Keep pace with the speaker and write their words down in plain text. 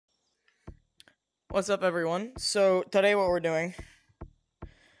What's up, everyone? So, today what we're doing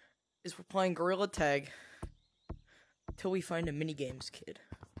is we're playing Gorilla Tag till we find a MiniGames kid.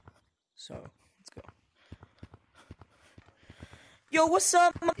 So, let's go. Yo, what's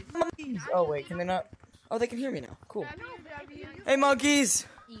up, monkeys? Oh, wait, can they not? Oh, they can hear me now. Cool. Hey, monkeys!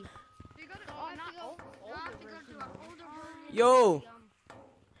 Yo!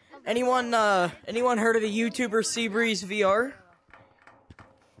 Anyone heard of the YouTuber Seabreeze VR?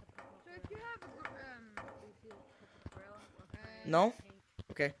 No?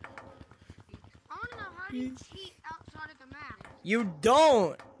 Okay. I want to know, how do you cheat outside of the map? You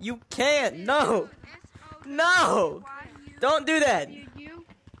don't! You can't! No! No! Don't do that!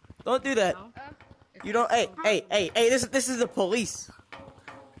 Don't do that! You don't. Hey! This is the police.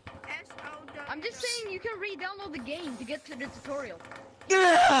 I'm just saying you can re-download the game to get to the tutorial.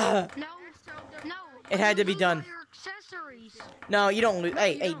 Yeah! No. It had to be done. Your accessories. No, you don't lose.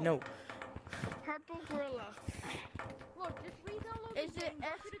 Hey, no. Purple gorilla. Look, just re-download. Is it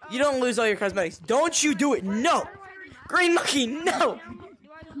You don't lose all your cosmetics. Don't you do it! No! Green monkey, no!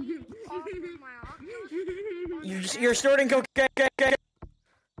 You're snorting cocaine.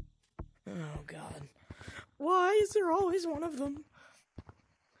 Oh God. Why is there always one of them?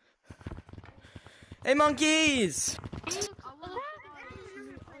 Hey, monkeys!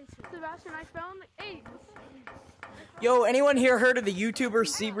 Sebastian, I found the 8. Yo, anyone here heard of the YouTuber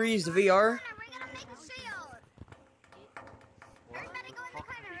Seabreeze VR? We're gonna make a sale. Everybody go in the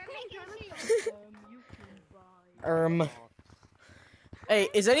corner. We're making a sale. Hey,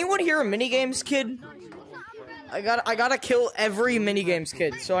 is anyone here a MiniGames kid? I gotta kill every MiniGames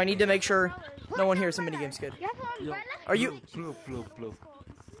kid, so I need to make sure no one here is a MiniGames kid. Are you? Blue.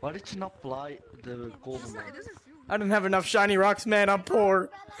 Why did you not fly the golden one? I don't have enough shiny rocks, man. I'm poor.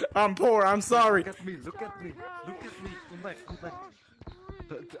 I'm sorry. Look at me. Come back.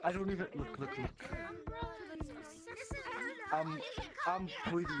 I don't even look. I'm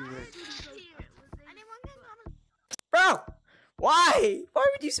pretty rich. Bro, why? Why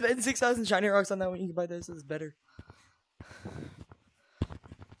would you spend 6,000 shiny rocks on that when you can buy this? This is better.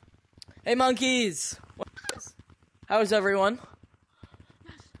 Hey, monkeys. How's everyone?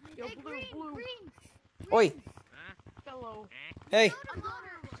 Hey, green. Oi. Hello. Hey.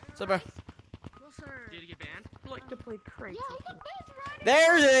 What's up, bro? Did you get banned? I like to play crazy.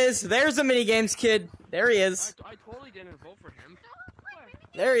 There it is. There's the MiniGames kid. There he is. I totally didn't vote for him.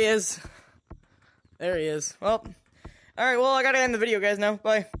 There he is. Well, alright, well, I gotta end the video, guys, now.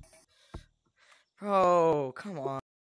 Bye. Oh, come on.